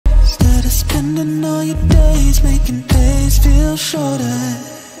spending all your days making days feel shorter.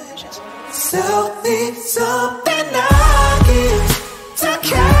 Sell me something I give to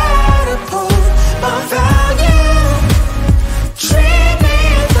catapult my value. Treat me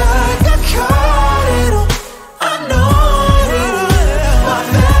like a cardinal, anointed my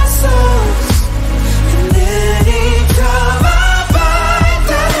vessels. And anytime I bite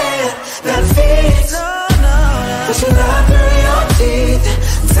the hand that feeds, push it out through your teeth.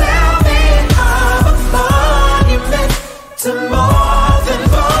 Tell me I'm a monument to more than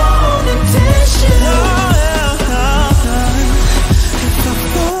bone and tissue. If I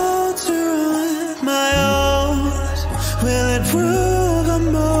fall to ruin my oaths, will it prove I'm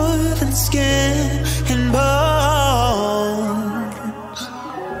more than skin and bones?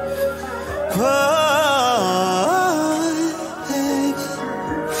 Oh, baby.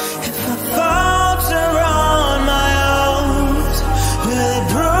 If I fall to run my oaths, will it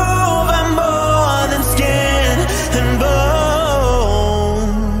prove I'm more than skin and bones?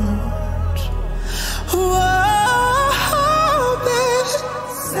 Whoa, baby.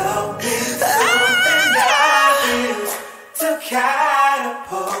 So something I use to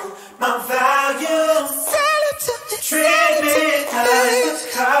catapult my value. Treat me like a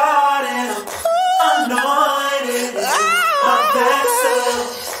cardinal, anointed my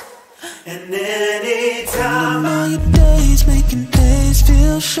vessels. And anytime all your days making days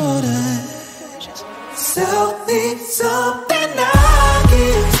feel shorter. Sell me something I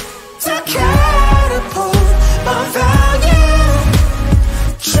give to catapult my value.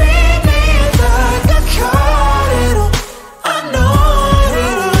 Treat me like a cardinal,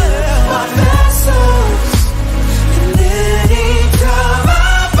 anointed my vessels. And anytime I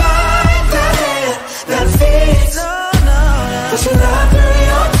bite the hand that feeds, push it out through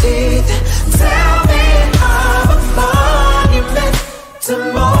your teeth. Tell me I'm a monument to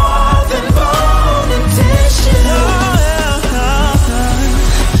more than bone and tissue.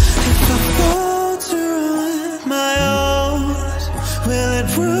 If I fall to ruin my oaths, will it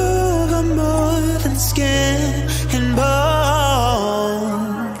prove I'm more than skin and bones?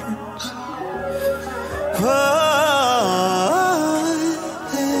 Oh,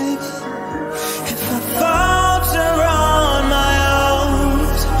 baby. If I fall to run my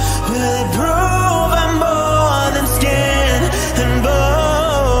oaths, will it prove I'm more than skin and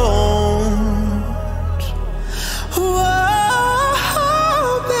bones? Whoa,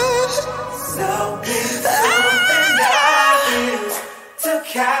 baby. So something I use to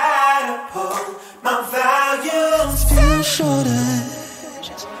catapult my values feel shorter.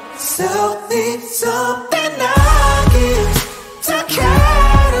 Sell me something I give to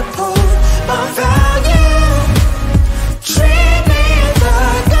catapult my value. Treat me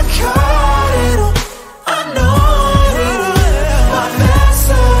like a cardinal, anointed my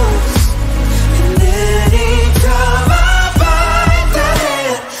vessels. And anytime I bite the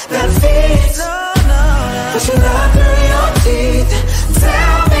hand that feeds, push it out through your teeth.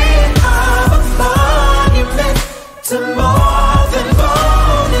 Tell me I'm a monument to more than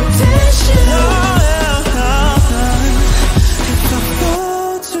bone and tissue. If I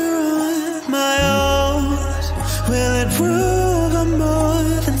fall to ruin my oaths, will it prove I'm more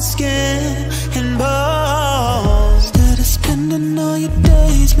than skin and bones? Instead of spending all your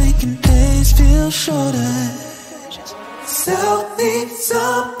days making days feel shorter. Sell me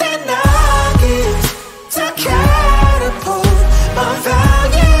something I give to catapult my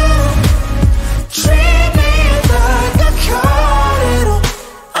value. Treat me like a cardinal,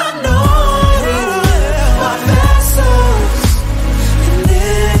 anointed my vessels. And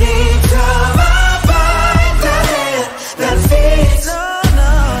anytime I bite the hand that feeds,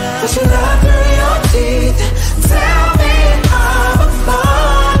 push it out through your teeth. Tell me I'm a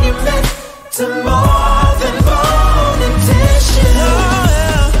monument to more than bone and tissue.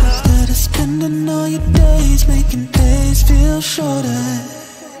 Instead of spending all your days making days feel shorter.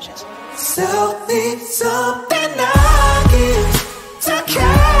 Sell me something I give to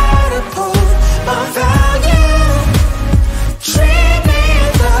catapult my value. Treat me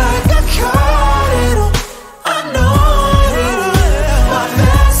like a cardinal, anointed my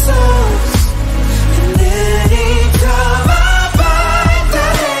vessels. And anytime I bite the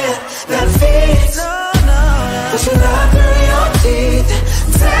hand that feeds, push it out through your teeth.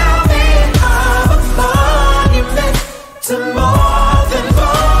 Tell me I'm a monument to more than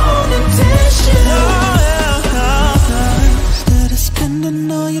bone and tissue. Instead of spending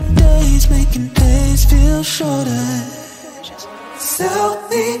all your days making days feel shorter. Sell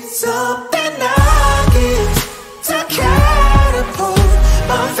me something I give